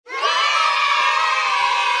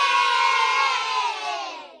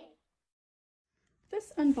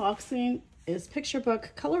unboxing is picture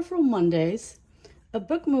book Colorful Mondays, A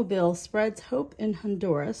Bookmobile Spreads Hope in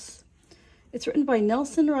Honduras. It's written by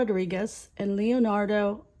Nelson Rodriguez and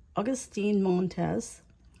Leonardo Agustin Montes,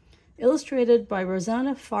 illustrated by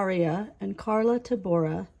Rosana Faria and Carla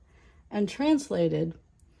Tabora, and translated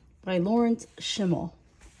by Schimel.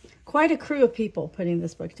 Quite a crew of people putting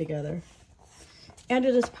this book together. And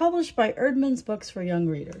it is published by Eerdmans Books for Young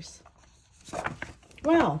Readers.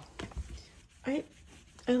 Wow.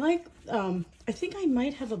 I like, I think I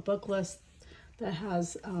might have a book list that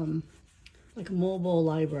has like mobile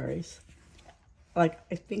libraries. Like,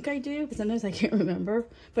 I think I do, but sometimes I can't remember.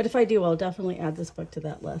 But if I do, I'll definitely add this book to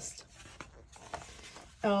that list.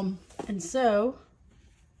 And so,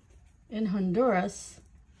 in Honduras,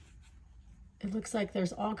 it looks like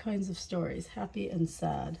there's all kinds of stories, happy and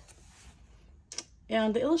sad.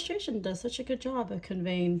 And the illustration does such a good job of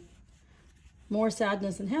conveying more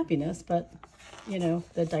sadness and happiness, but, you know,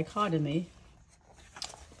 the dichotomy.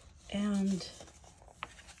 And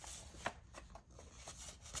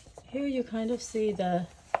here you kind of see the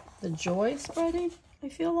joy spreading, I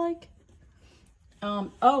feel like.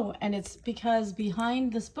 Oh, and it's because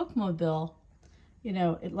behind this bookmobile, you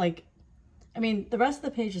know, it like, I mean, the rest of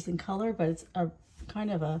the page is in color, but it's a kind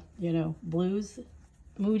of a, you know, blues,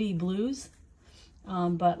 moody blues.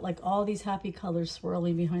 But like all these happy colors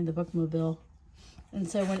swirling behind the bookmobile. And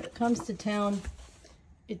so when it comes to town,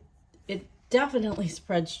 it definitely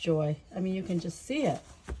spreads joy. I mean, you can just see it.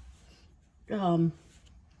 And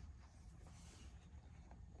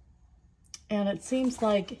it seems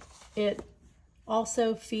like it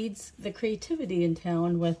also feeds the creativity in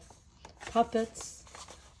town with puppets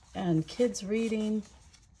and kids reading.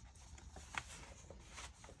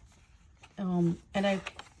 And I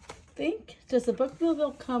think, does the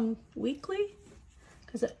bookmobile come weekly?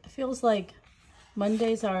 Because it feels like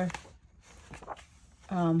Mondays are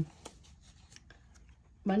when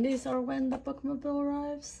the bookmobile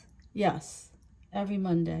arrives. Yes, every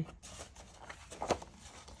Monday.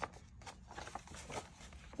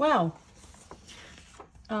 Wow.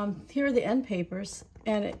 Here are the end papers,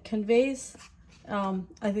 and it conveys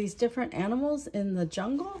these different animals in the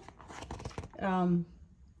jungle.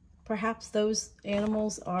 Perhaps those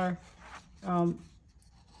animals are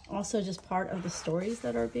also just part of the stories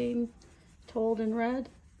that are being told and read.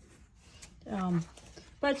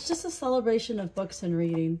 But it's just a celebration of books and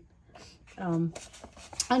reading. And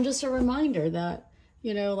just a reminder that,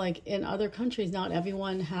 you know, like in other countries, not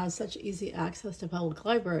everyone has such easy access to public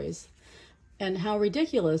libraries. And how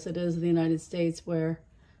ridiculous it is in the United States where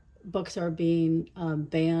books are being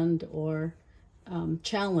banned or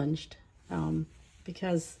challenged.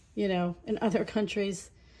 Because, you know, in other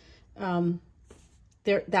countries,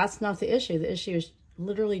 that's not the issue. The issue is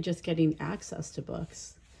literally just getting access to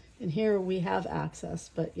books. And here we have access,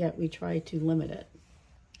 but yet we try to limit it.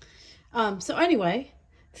 So anyway,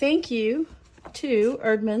 thank you to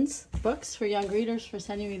Eerdmans Books for Young Readers for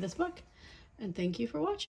sending me this book. And thank you for watching.